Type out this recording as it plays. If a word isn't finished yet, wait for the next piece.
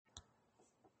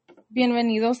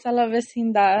Bienvenidos a la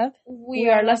vecindad. We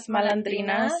are las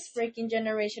malandrinas, breaking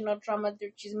generational trauma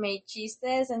through chisme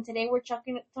chistes, and today we're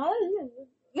talking.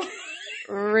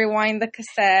 Rewind the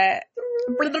cassette.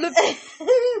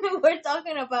 We're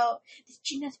talking about this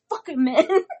China's fucking man.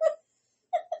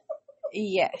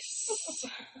 Yes,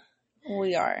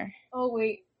 we are. Oh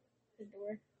wait, the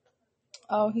door.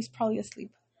 Oh, he's probably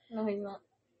asleep. No, he's not.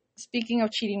 Speaking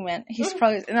of cheating men, he's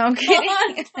probably. No, I'm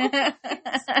kidding.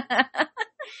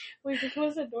 Wait, just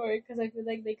close the door because I feel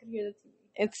like they could hear the TV.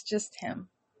 It's just him.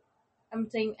 I'm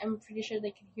pretty sure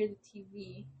they can hear the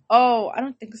TV. Oh, I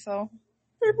don't think so.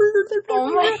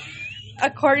 Oh my.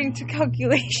 According to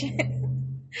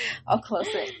calculation. I'll close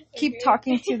it. Keep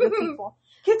talking to the people.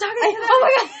 Keep talking to them. Oh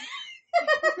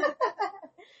my god.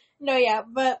 No, yeah,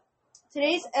 but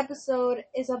today's episode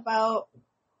is about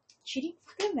cheating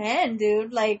fucking men,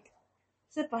 dude. Like,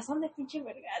 se pasan de pinche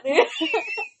verga, dude.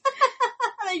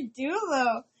 They do,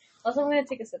 though. Also, I'm gonna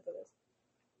take a sip of this.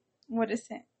 What is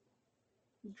it?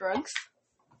 Drugs?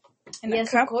 In Yes,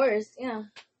 a cup? of course. Yeah,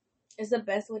 it's the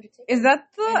best way to take. Is that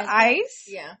the ice?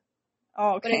 Yeah.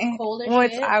 Oh, okay. But it's cold as well,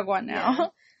 shit. it's agua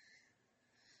now.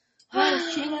 Yeah.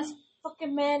 They're cheating us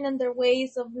fucking men and their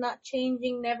ways of not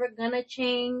changing, never gonna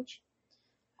change.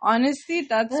 Honestly,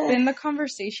 that's been the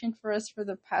conversation for us for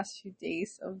the past few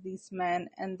days of these men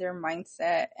and their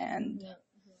mindset and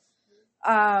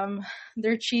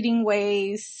their cheating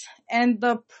ways and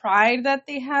the pride that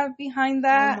they have behind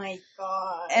that. Oh my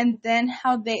god. And then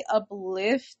how they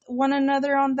uplift one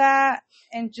another on that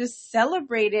and just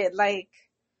celebrate it like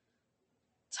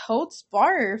totes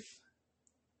barf.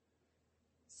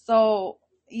 So,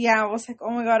 yeah, I was like, oh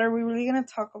my god, are we really going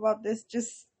to talk about this?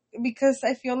 Just because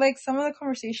I feel like some of the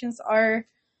conversations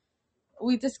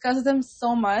we discuss them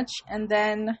so much and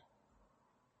then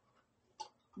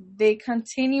they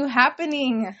continue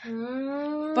happening.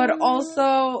 But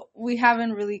also, we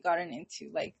haven't really gotten into,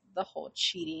 like, the whole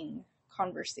cheating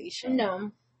conversation.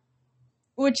 No.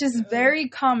 Which is very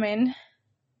common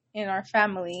in our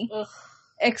family. Ugh.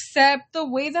 Except the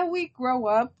way that we grow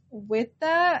up with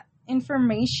that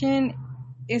information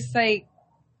is, like...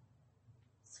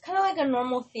 It's kind of like a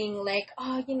normal thing. Like,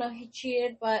 oh, he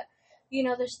cheated, but...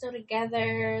 they're still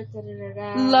together. Da, da,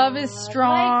 da, da. Love is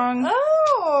strong. Like,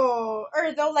 oh,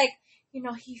 or they'll like,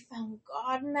 he found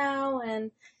God now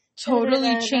and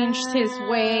totally changed his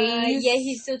ways. Yeah,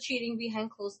 he's still cheating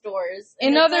behind closed doors.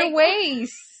 In other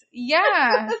ways,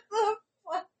 yeah.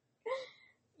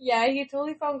 Yeah, he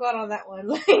totally found God on that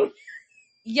one.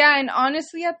 Yeah, and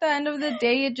honestly, at the end of the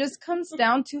day, it just comes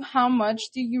down to how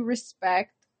much do you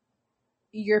respect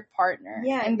your partner.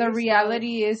 Yeah, and the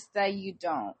reality is that you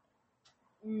don't.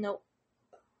 Nope.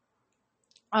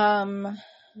 None,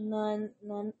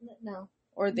 no.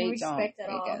 Or they no don't, at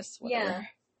I all. guess, whatever.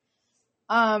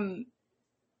 Yeah.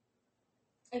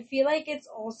 I feel like it's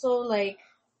also, like,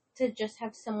 to just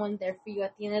have someone there for you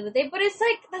at the end of the day. But it's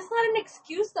like, that's not an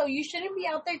excuse, though. You shouldn't be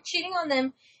out there cheating on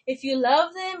them. If you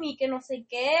love them, y que no sé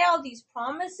qué, all these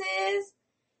promises.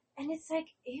 And it's like,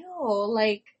 ew,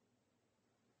 like...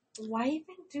 Why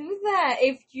even do that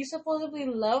if you supposedly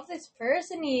love this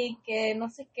person y que no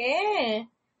sé qué?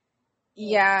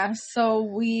 Yeah,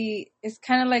 so it's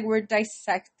kind of like we're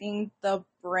dissecting the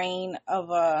brain of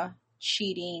a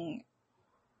cheating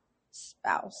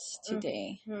spouse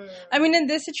today. Mm-hmm. I mean, in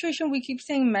this situation, we keep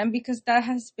saying men because that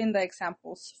has been the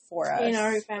examples for us. In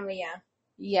our family, yeah.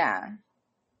 Yeah.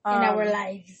 In our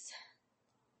lives.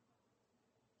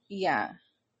 Yeah.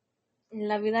 En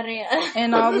la vida real.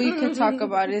 And all we can talk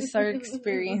about is our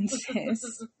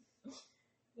experiences.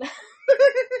 La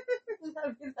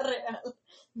vida real.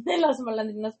 De las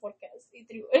malandrinas podcast y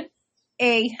tribu.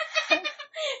 Hey.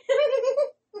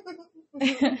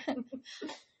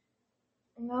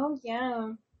 No,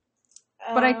 yeah.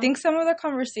 But I think some of the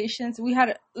conversations we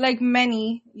had, like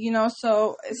many,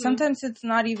 so sometimes it's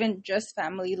not even just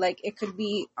family. Like it could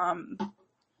be,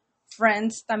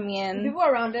 friends también. People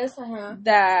around us,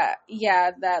 that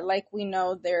like we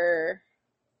know their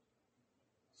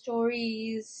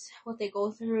stories, what they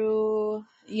go through.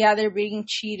 Yeah, they're being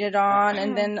cheated on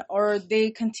and then, or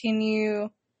they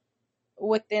continue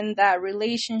within that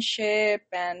relationship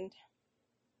and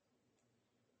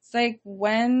it's like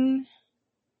when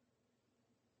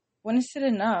is it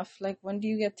enough? Like when do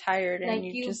you get tired and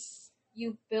like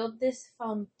you build this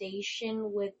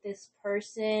foundation with this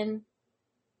person.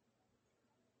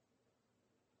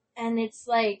 And it's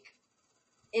like,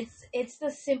 it's the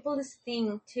simplest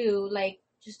thing too. Like,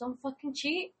 just don't fucking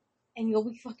cheat, and you'll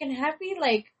be fucking happy.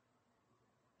 Like,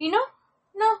 no,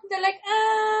 they're like,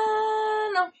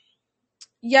 no.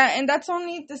 Yeah, and that's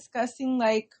only discussing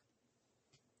like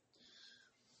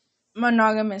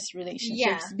monogamous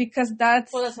relationships, because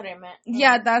that's what I meant.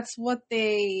 Yeah, that's what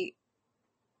they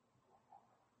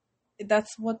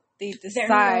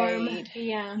decide.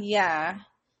 Yeah,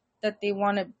 that they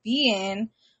want to be in,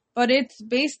 but it's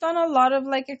based on a lot of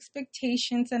like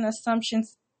expectations and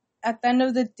assumptions. At the end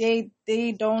of the day,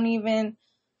 they don't even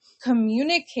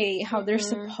communicate how they're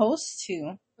supposed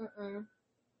to.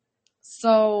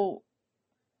 So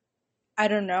I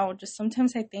don't know, just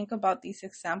sometimes I think about these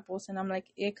examples and I'm like,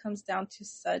 it comes down to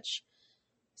such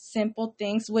simple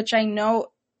things, which I know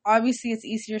obviously it's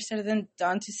easier said than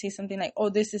done to say something like, oh,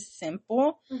 this is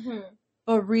simple.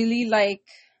 But really, like,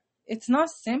 it's not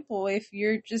simple if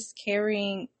you're just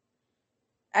carrying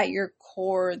at your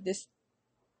core this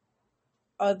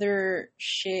other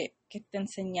shit que te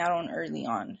enseñaron early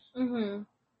on.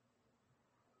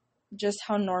 Just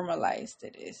how normalized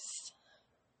it is.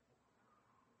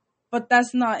 But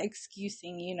that's not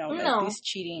excusing, like these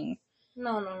cheating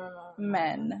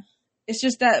men. It's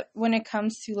just that when it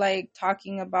comes to like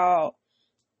talking about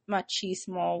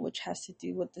machismo, which has to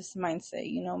do with this mindset,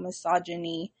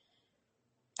 misogyny,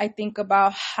 I think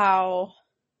about how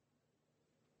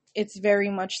it's very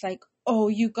much like, oh,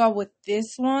 you got with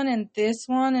this one and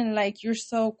like you're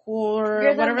so cool, or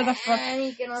you're whatever the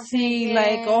fuck. See,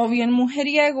 like, oh, bien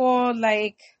mujeriego,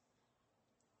 like,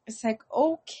 it's like,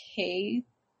 okay,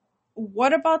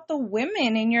 what about the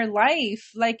women in your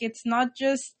life? Like, it's not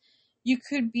just, you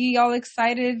could be all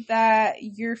excited that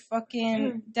your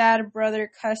fucking dad,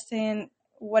 brother, cousin,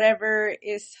 whatever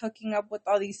is hooking up with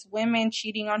all these women,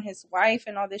 cheating on his wife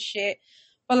and all this shit.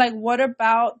 But, like, what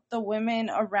about the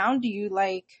women around you?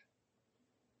 Like,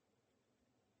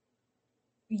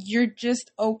 you're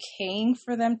just okaying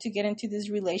for them to get into this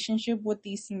relationship with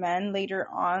these men later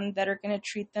on that are going to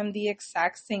treat them the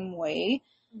exact same way.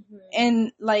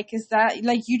 And, like, is that,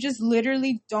 like, you just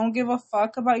literally don't give a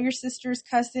fuck about your sister's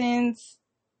cousins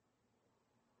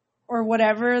or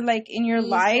whatever, like, in your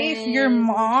life, your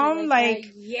mom,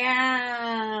 like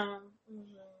yeah.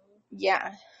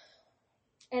 Yeah.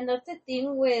 And that's the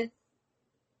thing with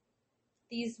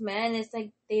these men, is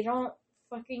like, they don't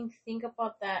fucking think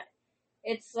about that.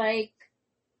 It's like,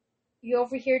 you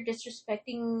over here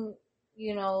disrespecting,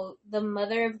 the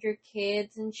mother of your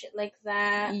kids and shit like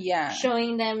that. Yeah.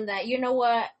 Showing them that, you know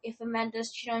what, if a man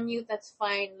does cheat on you, that's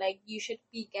fine. Like, you should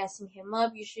be gassing him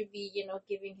up. You should be,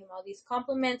 giving him all these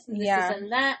compliments and this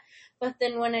and that. But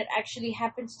then when it actually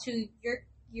happens to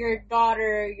your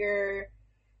daughter,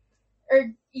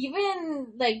 or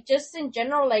even, like, just in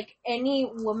general, like, any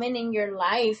woman in your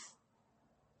life,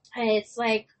 and it's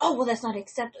like, oh, well, that's not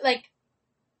acceptable. Like,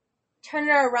 turn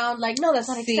it around, like, no, that's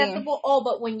not acceptable. Oh,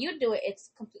 but when you do it, it's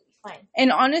completely fine.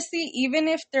 And honestly, even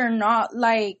if they're not,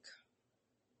 like,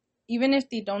 even if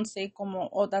they don't say como,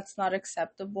 oh, that's not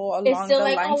acceptable along the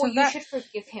like, lines of that, you should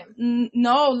forgive him.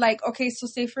 No, like, okay, so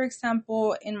say, for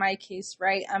example, in my case,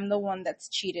 right, I'm the one that's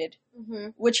cheated,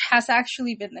 which has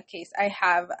actually been the case. I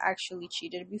have actually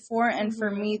cheated before, and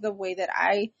for me, the way that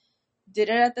I did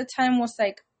it at the time was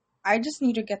like, I just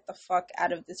need to get the fuck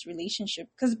out of this relationship,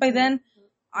 because by then,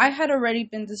 I had already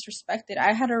been disrespected.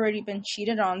 I had already been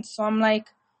cheated on, so I'm like,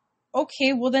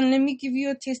 okay, well then let me give you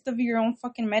a taste of your own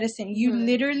fucking medicine. You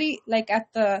literally, like,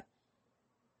 at the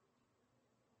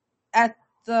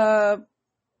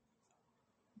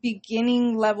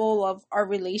beginning level of our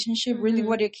relationship, really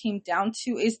what it came down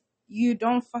to is you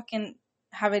don't fucking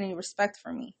have any respect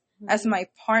for me as my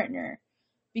partner,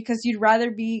 because you'd rather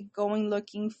be going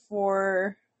looking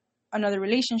for another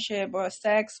relationship or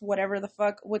sex, whatever the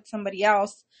fuck, with somebody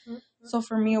else. So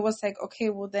for me, it was like, okay,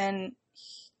 well then,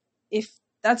 if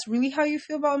that's really how you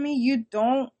feel about me, you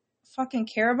don't fucking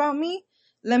care about me,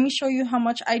 let me show you how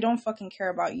much I don't fucking care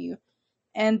about you.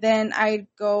 And then I'd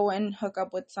go and hook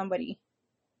up with somebody.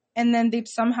 And then they'd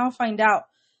somehow find out.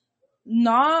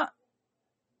 Not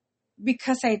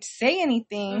because I'd say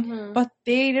anything, but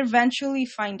they'd eventually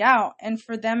find out. And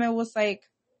for them, it was like,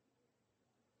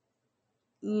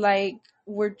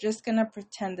 we're just gonna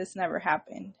pretend this never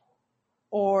happened.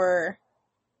 Or,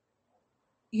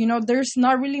 there's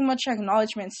not really much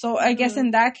acknowledgement. So I guess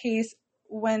in that case,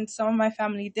 when some of my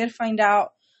family did find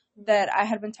out that I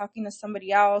had been talking to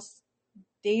somebody else,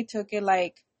 they took it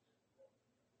like,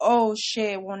 oh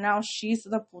shit, well now she's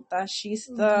the puta, she's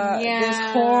this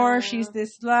whore, she's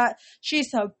this slut,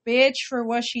 she's a bitch for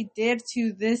what she did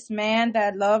to this man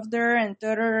that loved her, and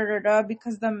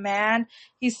because the man,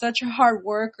 he's such a hard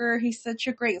worker, he's such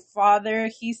a great father,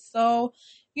 he's so,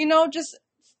 just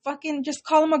fucking just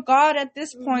call him a god at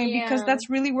this point, because that's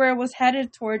really where it was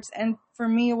headed towards. And for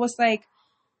me, it was like,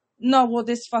 no, well,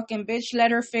 this fucking bitch,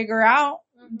 let her figure out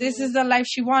this is the life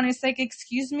she wanted. It's like,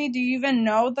 excuse me, do you even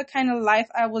know the kind of life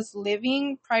I was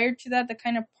living prior to that? The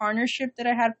kind of partnership that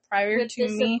I had prior with to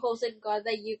the me? supposed God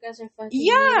that you guys are fucking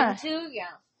into?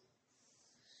 Yeah.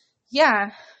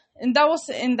 Yeah. And that was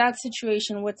in that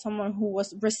situation with someone who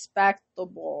was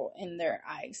respectable in their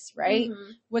eyes, right?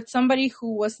 With somebody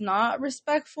who was not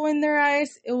respectful in their eyes,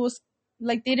 it was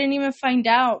like they didn't even find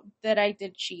out that I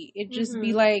did cheat. It'd just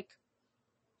be like,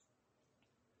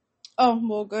 oh,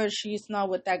 well, good, she's not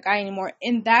with that guy anymore.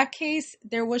 In that case,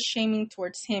 there was shaming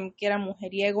towards him, que era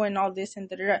mujeriego and all this and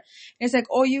da-da-da. It's like,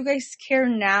 oh, you guys care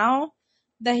now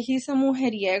that he's a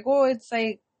mujeriego? It's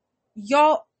like,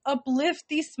 y'all uplift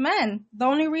these men. The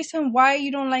only reason why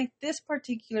you don't like this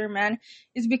particular man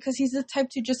is because he's the type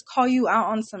to just call you out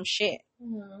on some shit.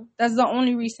 That's the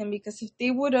only reason, because if they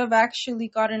would have actually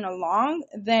gotten along,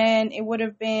 then it would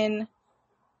have been,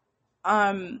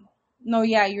 no,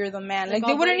 yeah, you're the man. Like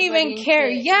they wouldn't even care.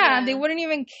 Yeah, they wouldn't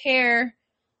even care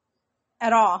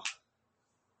at all.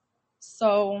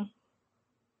 So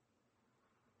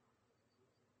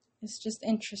it's just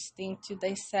interesting to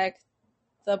dissect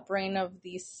the brain of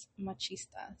these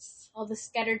machistas. All the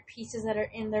scattered pieces that are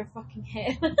in their fucking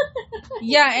head.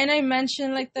 Yeah, and I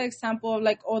mentioned like the example of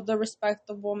like, oh, the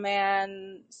respectable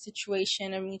man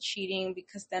situation of me cheating,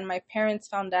 because then my parents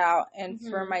found out, and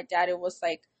for my dad it was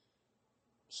like,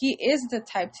 he is the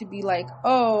type to be like,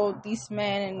 oh, these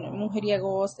men and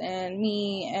mujeriegos and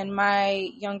me and my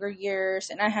younger years,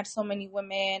 and I had so many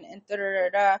women and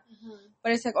da-da-da-da.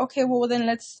 But it's like, okay, well, then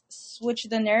let's switch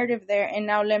the narrative there, and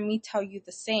now let me tell you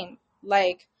the same.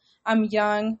 Like, I'm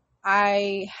young,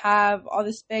 I have all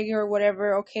this bag or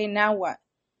whatever, okay, now what?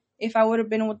 If I would have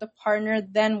been with the partner,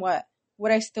 then what?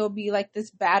 Would I still be like this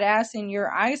badass in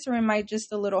your eyes, or am I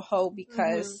just a little hoe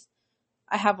because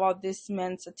I have all this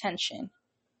men's attention?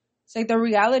 It's like, the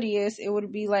reality is, it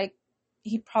would be like,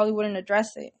 he probably wouldn't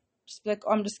address it. Just be like,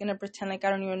 oh, I'm just going to pretend like I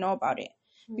don't even know about it.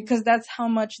 Because that's how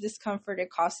much discomfort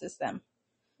it causes them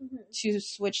to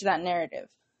switch that narrative.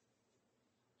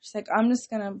 Just like, I'm just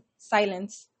going to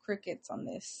silence crickets on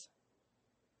this.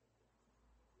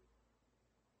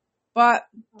 But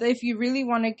if you really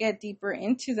want to get deeper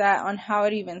into that, on how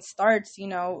it even starts, you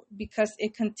know, because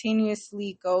it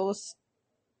continuously goes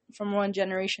from one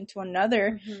generation to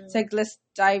another. It's like, let's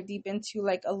dive deep into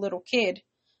like a little kid.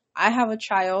 I have a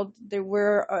child. There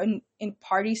were in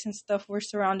parties and stuff, we're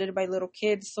surrounded by little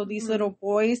kids. So these little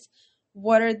boys,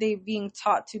 what are they being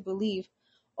taught to believe?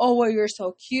 Oh, well, you're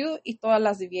so cute, y todas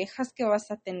las viejas que vas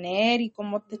a tener, y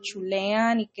cómo te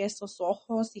chulean, y que esos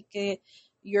ojos, y que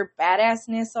your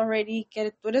badassness already,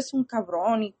 que tú eres un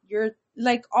cabrón, y you're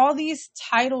like, all these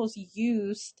titles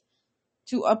used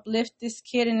to uplift this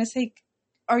kid. And it's like,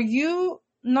 are you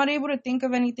not able to think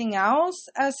of anything else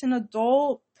as an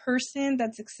adult person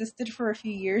that's existed for a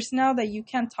few years now, that you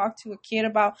can't talk to a kid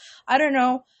about, I don't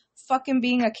know, fucking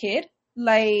being a kid,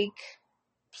 like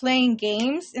playing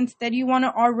games? Instead, you want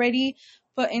to already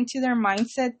put into their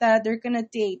mindset that they're gonna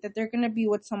date, that they're gonna be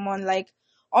with someone, like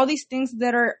all these things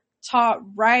that are taught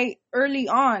right early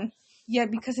on. Yeah,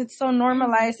 because it's so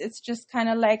normalized, it's just kind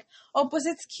of like, oh, pues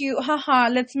it's cute, haha,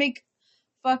 let's make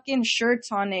fucking shirts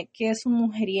on it, que es un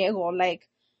mujeriego. Like,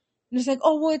 it's like,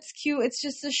 oh, well, it's cute, it's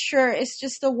just a shirt, it's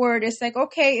just a word. It's like,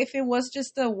 okay, if it was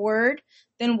just a word,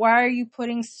 then why are you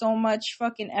putting so much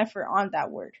fucking effort on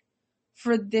that word?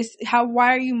 For this,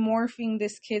 why are you morphing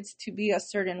these kids to be a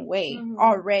certain way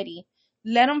already?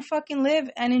 Let them fucking live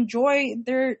and enjoy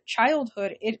their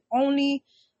childhood. It only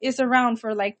is around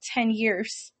for like 10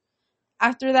 years.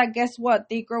 After that, guess what?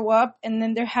 They grow up, and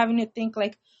then they're having to think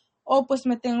like, oh, pues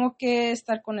me tengo que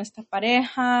estar con esta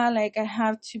pareja, like I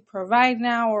have to provide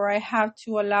now, or I have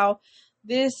to allow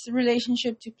this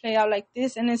relationship to play out like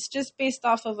this. And it's just based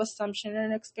off of assumption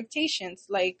and expectations,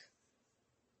 like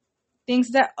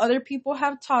things that other people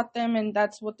have taught them, and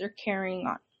that's what they're carrying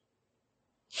on.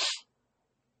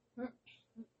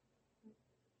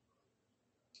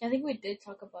 I think we did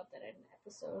talk about that in an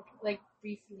episode, like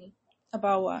briefly.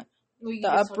 About what?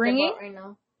 The upbringing right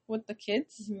now with the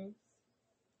kids?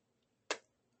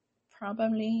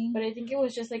 Probably. But I think it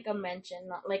was just like a mention,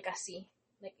 not like a see,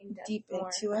 like in depth deep more.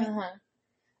 into it.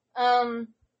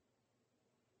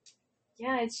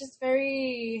 Yeah, it's just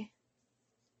very,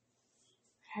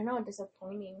 I don't know,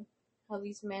 disappointing how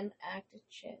these men act and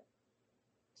shit.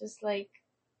 Just like,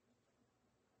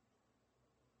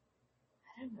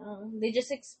 I don't know, they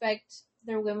just expect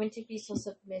their women to be so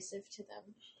submissive to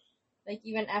them, like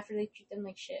even after they treat them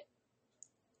like shit.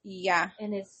 Yeah.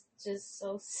 And it's just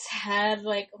so sad,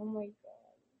 like, oh my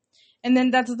god. And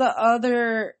then that's the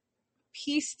other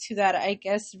piece to that, I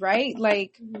guess, right?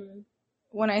 Like,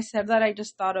 when I said that, I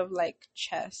just thought of like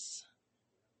chess.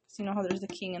 Because you know how there's the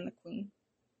king and the queen.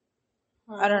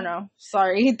 I don't know.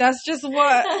 Sorry. That's just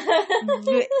what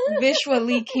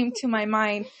visually came to my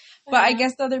mind. But I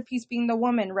guess the other piece being the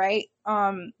woman, right?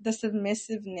 The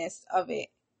submissiveness of it.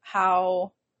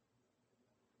 How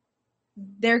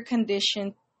they're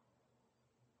conditioned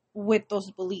with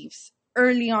those beliefs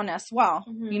early on as well.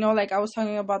 You know, like I was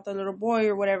talking about the little boy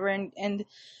or whatever, and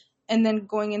then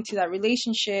going into that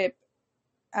relationship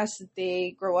as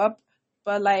they grow up.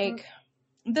 But like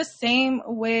the same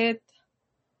with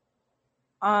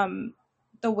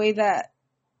the way that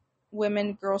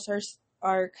girls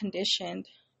are conditioned.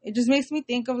 It just makes me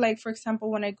think of, like, for example,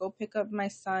 when I go pick up my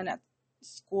son at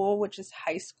school, which is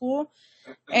high school,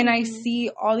 and I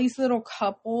see all these little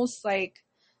couples like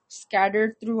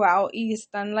scattered throughout, y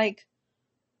están like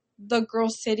the girl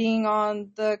sitting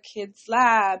on the kid's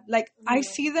lap. Like, I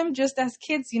see them just as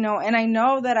kids, you know, and I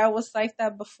know that I was like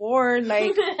that before,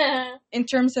 like in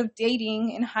terms of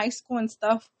dating in high school and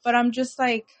stuff, but I'm just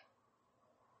like,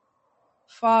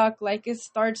 fuck, like it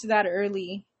starts that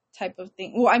early type of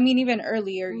thing. Well, I mean, even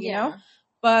earlier, you know,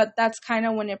 but that's kind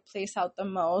of when it plays out the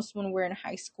most, when we're in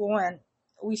high school and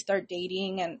we start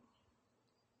dating and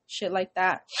shit like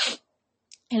that.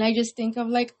 And I just think of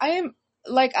like, I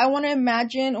want to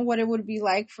imagine what it would be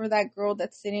like for that girl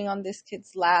that's sitting on this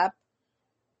kid's lap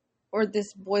or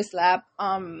this boy's lap.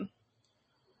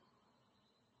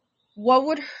 What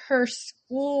would her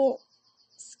school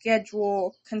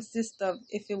schedule consist of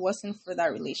if it wasn't for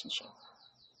that relationship?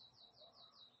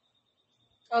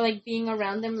 Or like being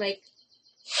around them like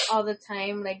all the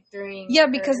time, like during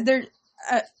because they're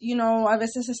you know, a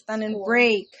veces están in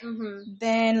break,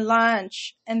 then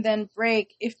lunch, and then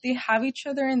break. If they have each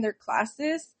other in their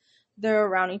classes, they're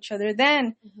around each other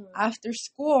then. After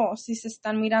school, si se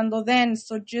están mirando then.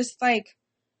 So just like,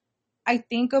 I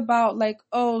think about like,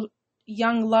 oh,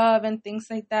 young love and things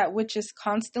like that, which is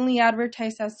constantly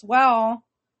advertised as well.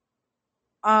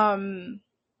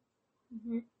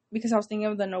 Because I was thinking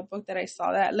of the Notebook that I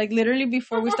saw that. Like, literally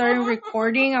before we started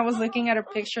recording, I was looking at a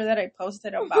picture that I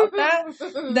posted about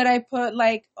that I put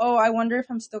like, oh, I wonder if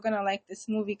I'm still gonna like this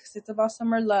movie because it's about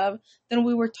summer love. Then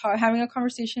we were having a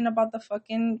conversation about the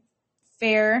fucking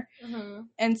fair.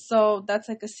 And so that's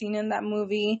like a scene in that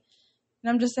movie. And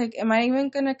I'm just like, am I even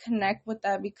gonna connect with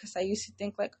that? Because I used to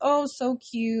think like, oh, so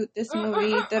cute, this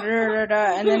movie,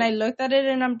 da-da-da-da-da. And then I looked at it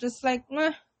and I'm just like,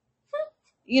 meh.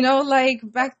 You know, like,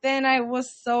 back then I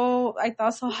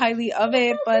thought so highly of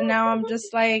it, but now I'm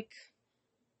just like,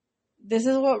 this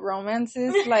is what romance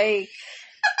is, like,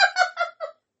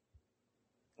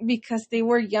 because they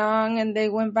were young and they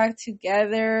went back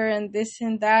together and this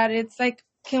and that. It's like,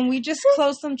 can we just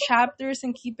close some chapters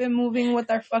and keep it moving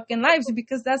with our fucking lives?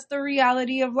 Because that's the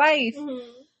reality of life.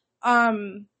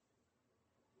 I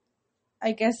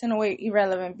guess in a way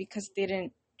irrelevant because they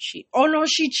didn't cheat. Oh no,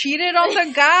 she cheated on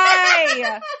the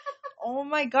guy! Oh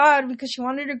my god, because she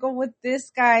wanted to go with this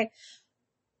guy.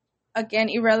 Again,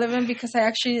 irrelevant because I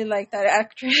actually like that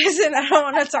actress and I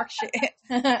don't want to talk shit.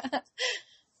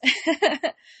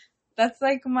 That's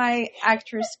like my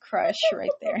actress crush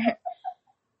right there.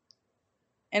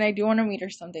 And I do want to meet her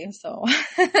someday, so.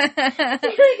 I'm not going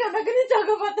to talk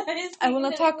about that. I will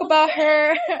not talk about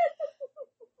her.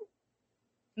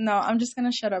 No, I'm just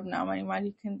going to shut up now, Marimar.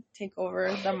 You can take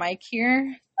over the mic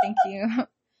here. Thank you.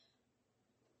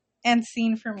 And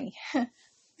scene for me.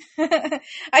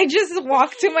 I just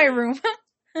walked to my room.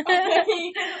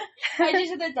 I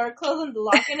just had the door closed and the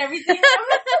lock and everything.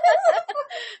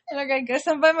 Like, I guess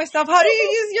I'm by myself. How do you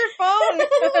use your phone?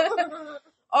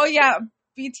 Oh, yeah.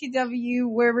 BTW,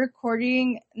 we're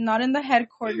recording not in the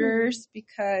headquarters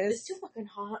because it's too fucking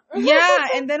hot. Yeah,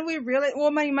 and then we realized,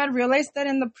 well, my mom realized that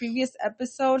in the previous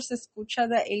episode se escucha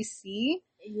the AC.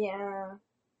 Yeah.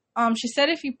 She said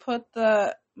if you put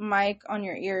the mic on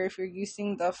your ear, if you're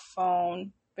using the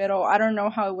phone, pero I don't know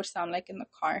how it would sound like in the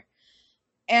car.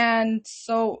 And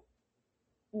so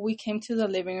we came to the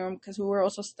living room because we were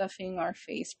also stuffing our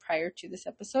face prior to this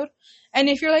episode. And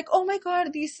if you're like, oh my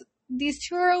god, these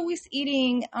two are always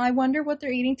eating, I wonder what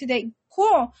they're eating today.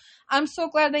 Cool. I'm so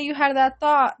glad that you had that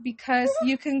thought because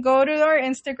you can go to our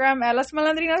Instagram at Las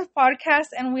Malandrinas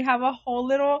Podcast and we have a whole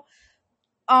little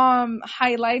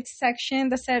highlights section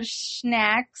that says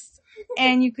snacks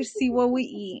and you could see what we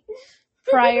eat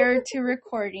prior to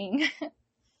recording.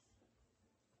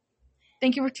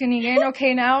 Thank you for tuning in.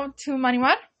 Okay, now to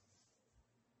Marimar.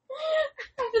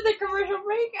 After the commercial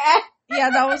break. Yeah,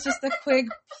 that was just a quick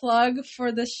plug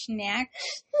for the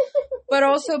snacks. But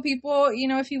also, people, you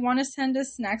know, if you want to send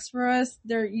us snacks for us,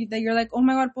 that you're like, oh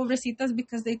my god, pobrecitas,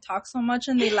 because they talk so much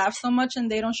and they laugh so much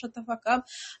and they don't shut the fuck up.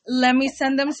 Let me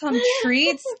send them some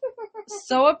treats.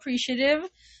 So appreciative.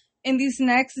 in these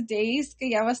next days, que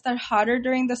ya va a estar hotter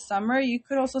during the summer, you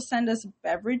could also send us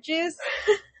beverages.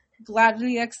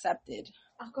 Gladly accepted.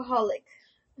 Alcoholic.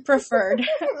 Preferred.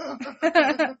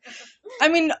 I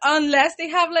mean, unless they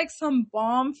have like some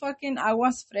bomb fucking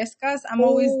aguas frescas, I'm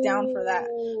always down for that.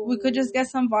 We could just get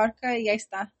some vodka y ya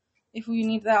está. If we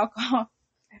need the alcohol.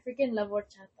 I freaking love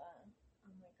horchata.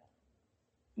 Oh my god.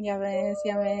 Ya ves,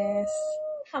 ya ves.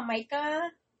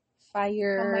 Jamaica.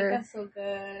 Fire. Jamaica's so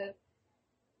good.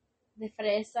 The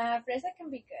fresa. Fresa can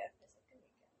be good.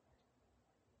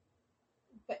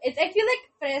 But I feel like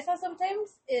fresa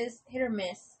sometimes is hit or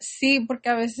miss. Sí, porque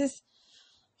a veces,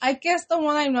 I guess the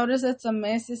one I noticed that's a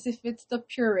miss is if it's the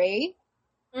puree.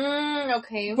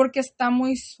 Okay. Porque está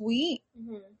muy sweet.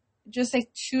 Mm-hmm. Just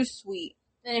like too sweet.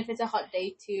 And if it's a hot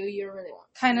day too, you don't really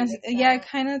want to. Kind of, yeah, it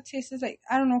kind of tastes like,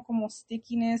 I don't know, como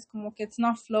stickiness, como que it's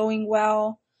not flowing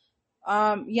well.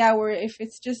 Yeah, where if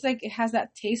it's just like, it has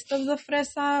that taste of the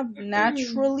fresa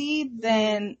naturally,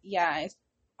 then yeah, it's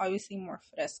obviously more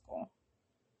fresco.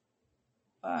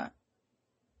 But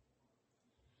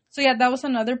so yeah, that was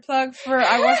another plug for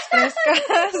aguas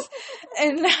frescas.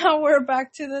 And now we're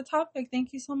back to the topic.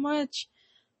 Thank you so much.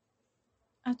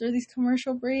 After these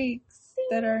commercial breaks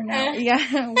that are now,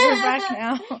 yeah, we're back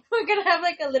now. We're gonna have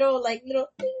like a little thing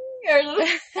or a little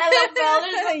bell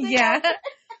or something. Yeah.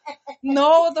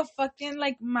 No, the fucking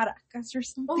like maracas or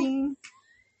something.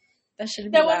 That should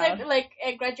be that loud. one like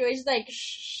at graduation, like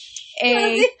shh.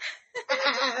 Hey.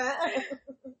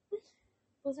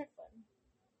 Those are fun.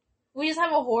 We just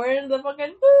have a horn, the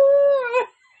fucking.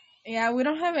 Yeah, we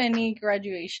don't have any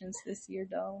graduations this year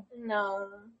though. No.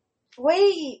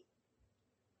 Wait.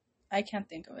 I can't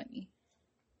think of any.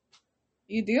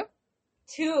 You do?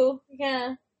 2,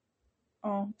 yeah.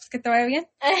 Oh, pues que te vaya bien.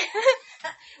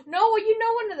 No, you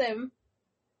know one of them.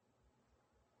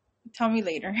 Tell me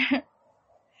later.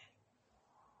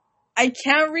 I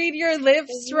can't read your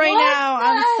lips right What now.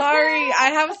 I'm sorry.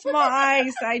 I have small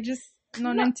eyes. I just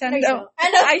no Nintendo. No,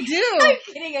 I do. I'm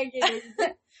kidding.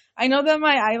 I know that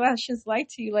my eyelashes lie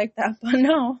to you like that, but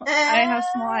no, I have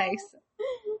small eyes.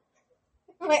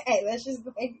 My eyelashes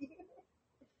lie to you.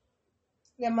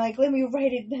 Yeah, I'm like, let me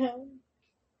write it down.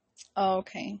 Oh,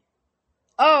 okay.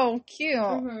 Oh, cute.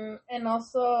 Mm-hmm. And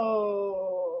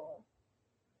also,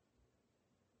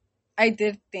 I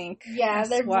did think. Yeah,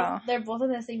 they're well. they're both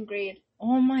in the same grade.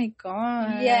 Oh my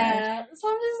god. Yeah, so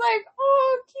I'm just like,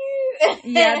 oh, cute.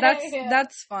 Yeah,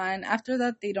 that's fun. After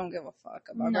that, they don't give a fuck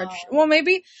about graduation. Well,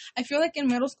 maybe I feel like in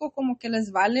middle school, como que les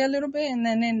vale a little bit, and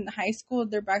then in high school,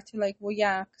 they're back to like, well,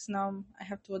 yeah, because now I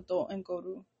have to adult and go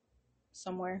to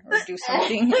somewhere or do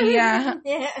something. Yeah.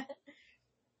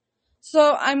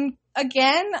 So I'm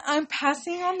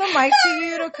passing on the mic to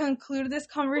you to conclude this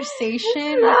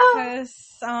conversation because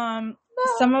some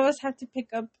of us have to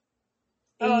pick up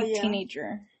a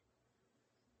teenager.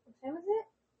 What time is it?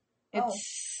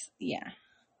 It's yeah.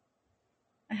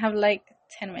 I have like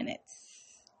 10 minutes.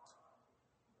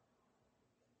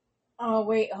 Oh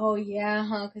wait, oh yeah,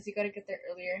 huh? Because you gotta get there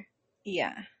earlier.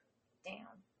 Yeah. Damn.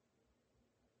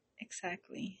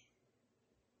 Exactly.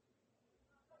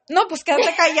 No, pues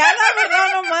quédate callada,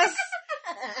 ¿verdad? Nomás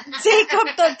take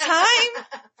up the time.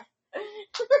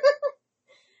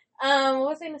 What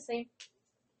was I gonna say?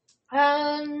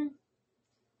 I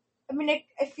mean,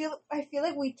 I feel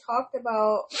like we talked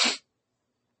about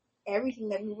everything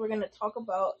that we were gonna talk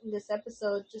about in this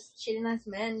episode. Just cheating as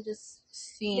men, just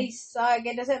they suck.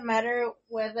 It doesn't matter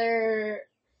whether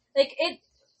like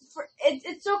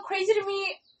it's so crazy to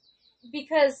me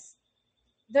because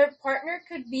their partner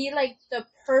could be like the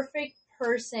perfect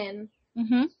person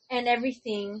and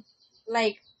everything.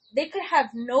 Like they could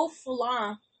have no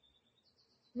flaw,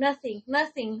 nothing.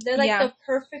 They're like the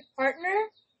perfect partner,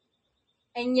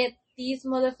 and yet these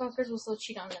motherfuckers will still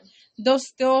cheat on them. They'll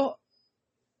still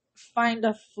find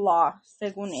a flaw,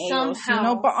 según ellos, you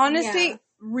know. But honestly,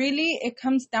 really, it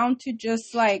comes down to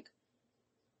just like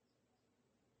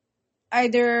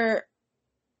either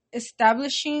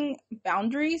establishing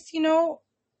boundaries, you know,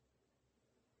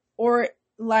 or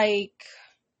like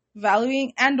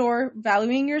valuing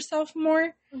yourself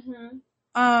more.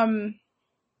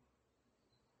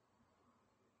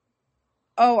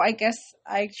 Oh, I guess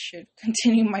I should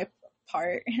continue my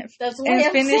part and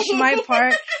finish my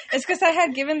part. It's because I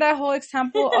had given that whole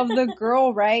example of the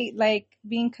girl, right? Like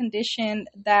being conditioned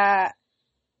that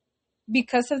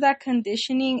because of that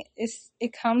conditioning,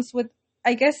 it comes with.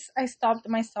 I guess I stopped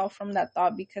myself from that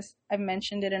thought because I've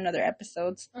mentioned it in other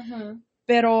episodes.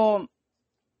 Pero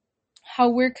how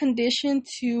we're conditioned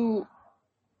to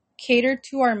cater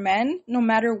to our men no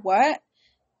matter what,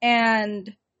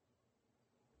 and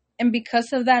And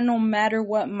because of that, no matter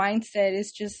what mindset,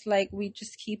 it's just like we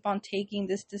just keep on taking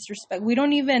this disrespect. We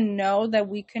don't even know that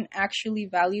we can actually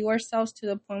value ourselves to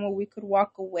the point where we could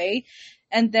walk away.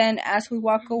 And then as we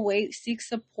walk away, seek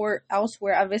support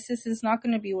elsewhere. A veces it's not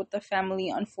going to be with the family,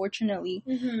 unfortunately.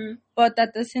 Mm-hmm. But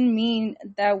that doesn't mean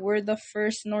that we're the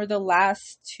first nor the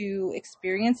last to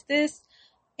experience this.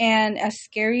 And as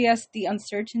scary as the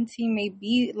uncertainty may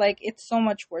be, like, it's so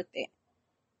much worth it.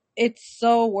 It's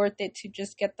so worth it to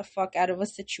just get the fuck out of a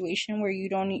situation where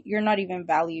you're not even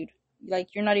valued, like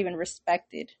you're not even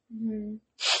respected. Mm-hmm.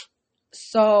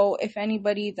 So if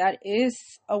anybody that is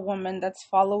a woman that's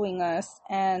following us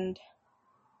and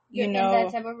you're in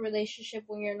that type of relationship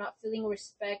when you're not feeling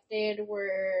respected,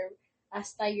 where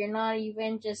hasta you're not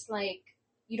even just like,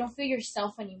 you don't feel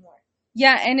yourself anymore.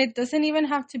 Yeah, and it doesn't even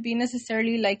have to be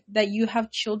necessarily like that you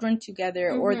have children together,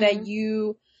 or that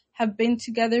you have been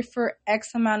together for X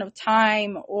amount of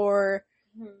time, or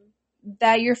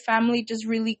that your family just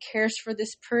really cares for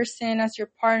this person as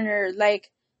your partner. Like,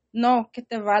 no, que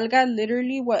te valga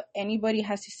literally what anybody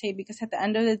has to say, because at the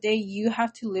end of the day, you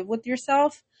have to live with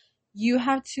yourself. You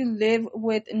have to live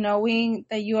with knowing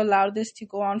that you allowed this to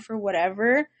go on for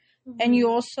whatever. And you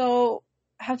also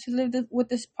have to live with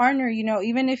this partner, you know,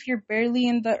 even if you're barely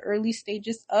in the early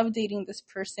stages of dating this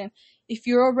person. If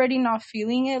you're already not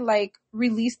feeling it, like,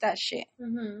 release that shit.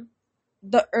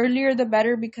 The earlier the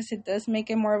better, because it does make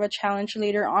it more of a challenge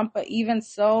later on. But even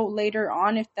so, later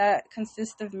on, if that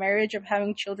consists of marriage, of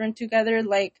having children together,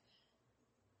 like,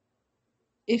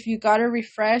 if you gotta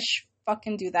refresh,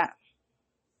 fucking do that.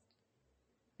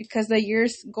 Because the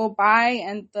years go by,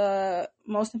 and the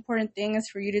most important thing is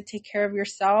for you to take care of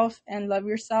yourself and love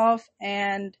yourself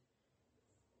and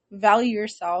value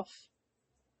yourself.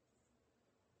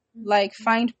 Like,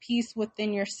 find peace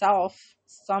within yourself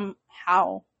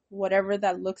somehow, whatever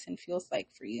that looks and feels like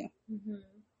for you.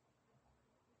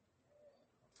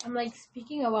 I'm like,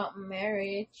 speaking about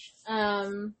marriage,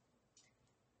 I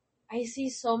see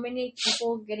so many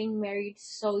people getting married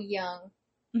so young.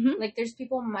 Like, there's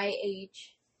people my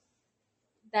age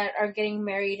that are getting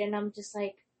married, and I'm just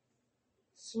like,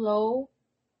 slow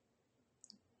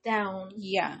down.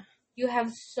 Yeah. You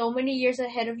have so many years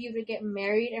ahead of you to get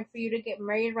married, and for you to get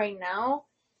married right now,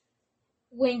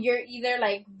 when you're either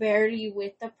like barely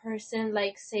with the person,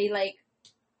 like say like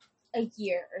a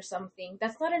year or something,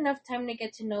 that's not enough time to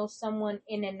get to know someone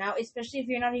in and out, especially if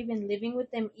you're not even living with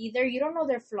them either. You don't know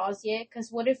their flaws yet, because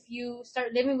what if you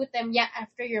start living with them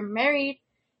after you're married,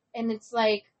 and it's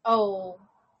like, oh,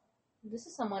 this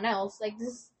is someone else, like, this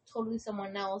is totally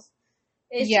someone else.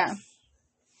 It's just,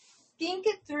 think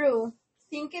it through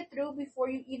before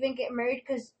you even get married,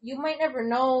 because you might never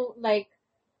know. Like,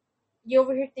 you're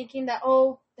over here thinking that,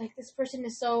 oh, like, this person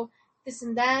is so this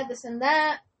and that,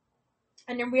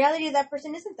 and in reality that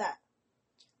person isn't that,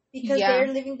 because they're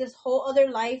living this whole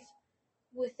other life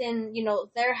within, you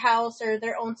know, their house or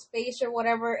their own space or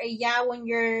whatever. And when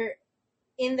you're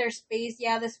in their space,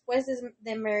 después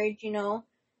de marriage, you know,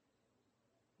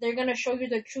 they're gonna show you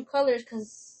their true colors,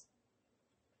 because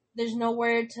there's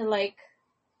nowhere to, like,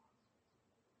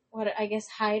 what, I guess,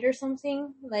 hide or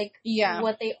something, like,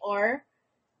 what they are.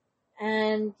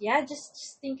 And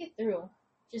just think it through.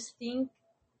 Just think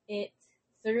it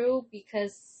through,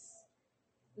 because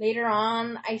later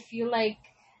on, I feel like,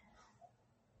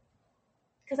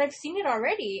 because I've seen it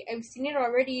already.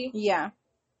 Yeah.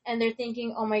 And they're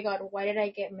thinking, oh my God, why did I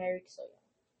get married so young?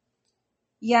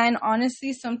 Yeah, and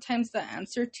honestly, sometimes the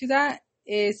answer to that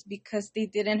is because they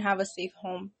didn't have a safe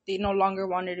home. They no longer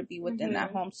wanted to be within that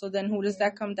home. So then who does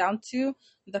that come down to?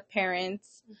 The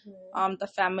parents, the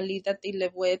family that they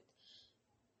live with.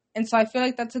 And so I feel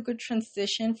like that's a good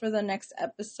transition for the next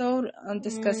episode,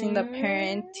 discussing the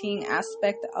parenting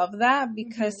aspect of that,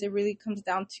 because it really comes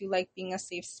down to, like, being a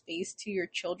safe space to your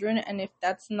children. And if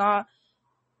that's not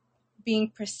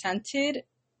being presented,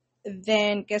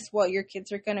 then guess what? Your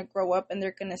kids are going to grow up and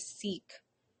they're going to seek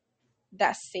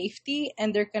that safety,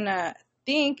 and they're going to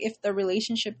think, if the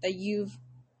relationship that you've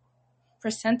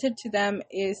presented to them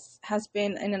has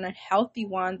been in an unhealthy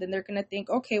one, then they're going to think,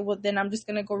 okay, well, then I'm just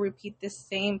going to go repeat this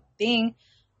same thing,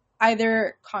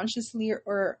 either consciously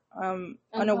or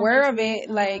unaware of it,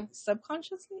 like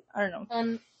subconsciously. I don't know.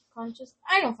 Unconscious.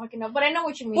 I don't fucking know, but I know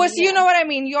what you mean. Pues you know what I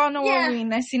mean. You all know what I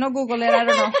mean. I see no Google it. I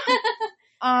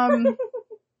don't know.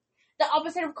 The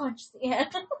opposite of conscious. Yeah.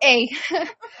 A.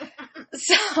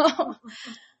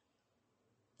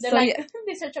 They're like,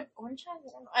 they search up concha. I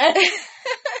don't know.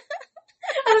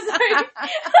 I'm sorry.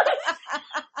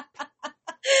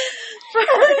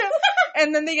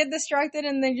 And then they get distracted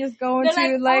and they just go into I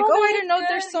didn't know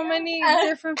there's so many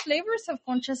different flavors of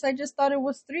conchas. I just thought it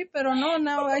was 3, pero no,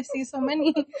 now I see so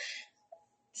many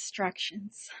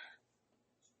distractions.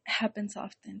 It happens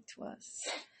often to us.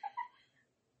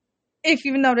 If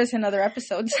you've noticed in other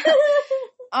episodes.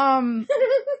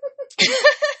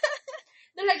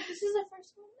 They're like, this is the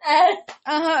first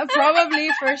one? Probably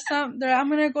for some. I'm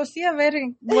gonna go see a ver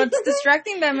what's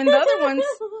distracting them in the other ones.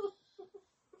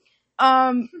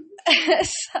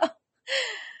 So,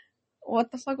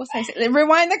 what the fuck was I saying?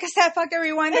 Rewind the cassette, fucking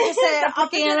rewind the cassette.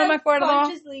 Porque ya no me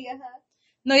acuerdo.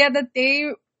 No, yeah, that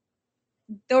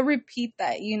they'll repeat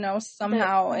that, you know,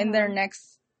 somehow in their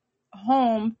next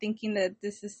home, thinking that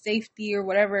this is safety or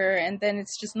whatever, and then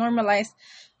it's just normalized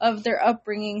of their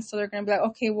upbringing, so they're gonna be like,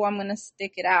 okay, well, I'm gonna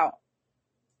stick it out.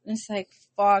 And it's like,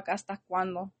 fuck, hasta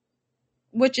cuando?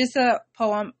 Which is a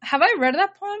poem. Have I read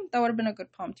that poem? That would have been a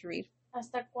good poem to read.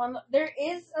 Hasta cuando? There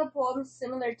is a poem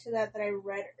similar to that I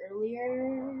read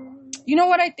earlier. You know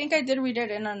what? I think I did read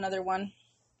it in another one.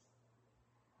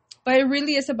 But it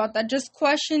really is about that. Just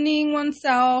questioning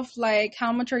oneself, like,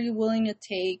 how much are you willing to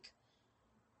take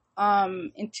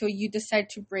until you decide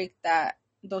to break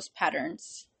those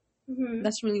patterns. Mm-hmm.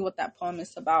 That's really what that poem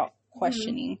is about,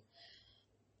 questioning.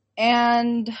 Mm-hmm.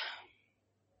 And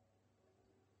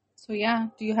so, yeah,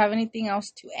 do you have anything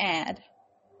else to add?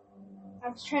 I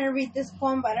was trying to read this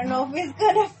poem, but I don't know if it's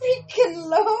gonna freaking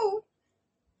load.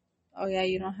 Oh, yeah,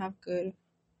 you don't have good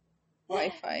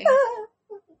Wi-Fi.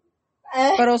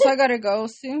 But also, I gotta go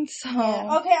soon, so...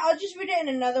 Yeah. Okay, I'll just read it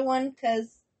in another one,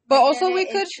 because... But also, we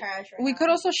could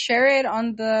also share it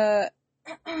on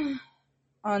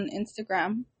on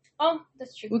Instagram. Oh,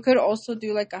 that's true. We could also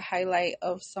do, like, a highlight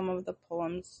of some of the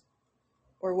poems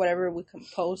or whatever we can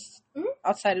post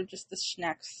outside of just the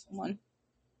snacks one.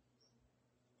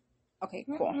 Okay,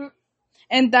 cool. Mm-hmm.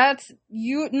 And that's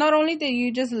you. Not only did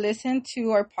you just listen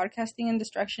to our podcasting and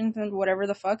distractions and whatever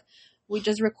the fuck we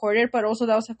just recorded, but also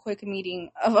that was a quick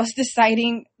meeting of us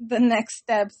deciding the next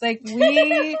steps. Like,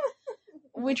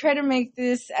 we try to make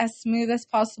this as smooth as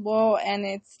possible, and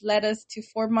it's led us to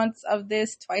 4 months of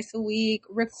this twice a week,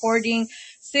 recording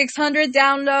 600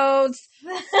 downloads,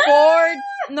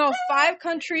 5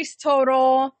 countries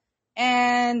total,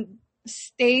 and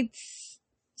states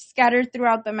scattered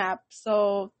throughout the map.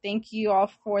 So thank you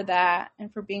all for that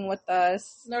and for being with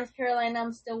us. North Carolina,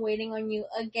 I'm still waiting on you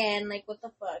again. Like, what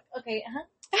the fuck? Okay,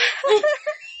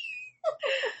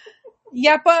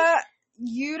 Yeah, but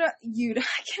Utah,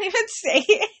 I can't even say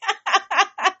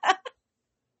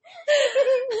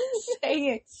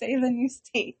it. Say the new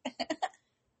state.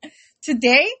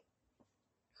 Today?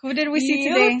 Who did we see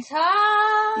today?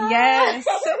 Utah! Yes,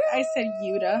 I said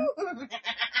Utah.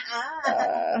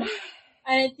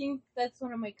 I think that's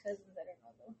one of my cousins. I don't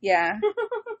know though. Yeah,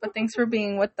 but thanks for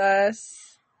being with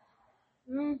us.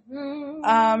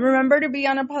 Mm-hmm. Remember to be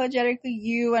unapologetically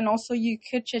you, and also you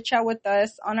could chit chat with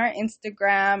us on our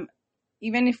Instagram.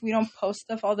 Even if we don't post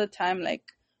stuff all the time, like,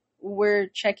 we're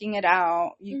checking it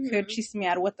out. You could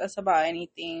chismear with us about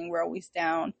anything. We're always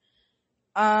down.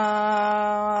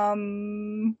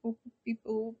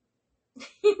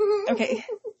 Okay,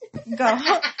 go.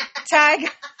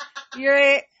 Tag. You're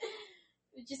it.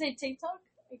 Did you say TikTok?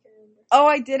 I can't remember. Oh,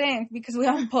 I didn't, because we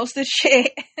haven't posted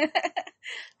shit.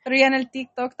 Pero ya en el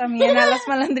TikTok también, a Las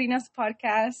Malandrinas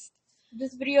Podcast.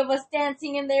 This video of us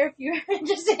dancing in there if you're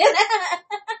interested in that.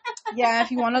 Yeah,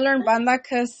 if you want to learn banda,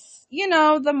 because, you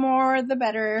know, the more, the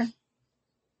better.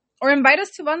 Or invite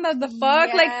us to banda, the fuck?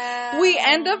 Yeah. Like, we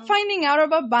end up finding out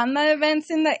about banda events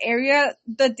in the area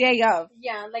the day of.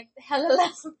 Yeah, like, hella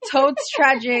last. Totes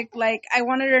tragic. Like, I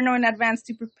wanted to know in advance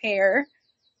to prepare.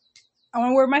 I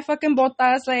want to wear my fucking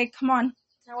botas. Like, come on.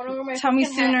 I want to wear my Tell me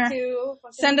sooner. Too.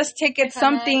 Send us tickets,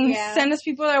 something. Yeah. Send us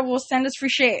people that will send us free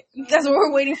shit. That's what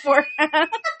we're waiting for.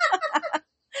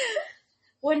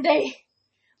 One day.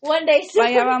 Soon. Pa'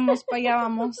 allá vamos.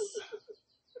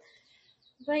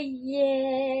 But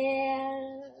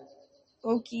yeah.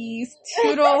 Okies.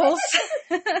 Toodles.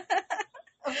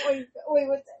 Wait,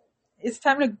 what's that? It's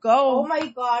time to go. Oh my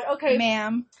god. Okay.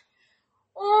 Ma'am.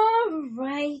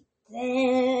 Alright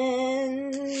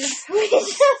then.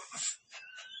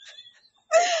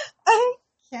 I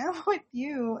can't with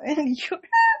you and your...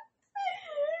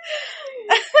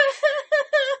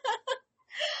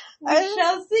 We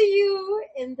shall see you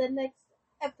in the next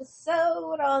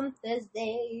episode on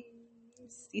Thursday.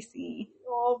 CC.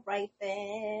 Alright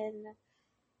then.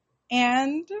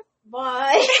 And...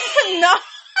 Bye. No.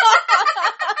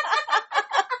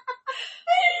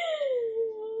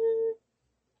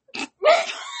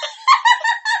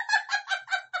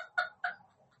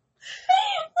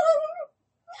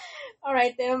 Alright.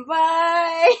 right then.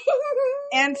 Bye.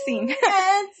 And scene.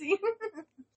 And scene.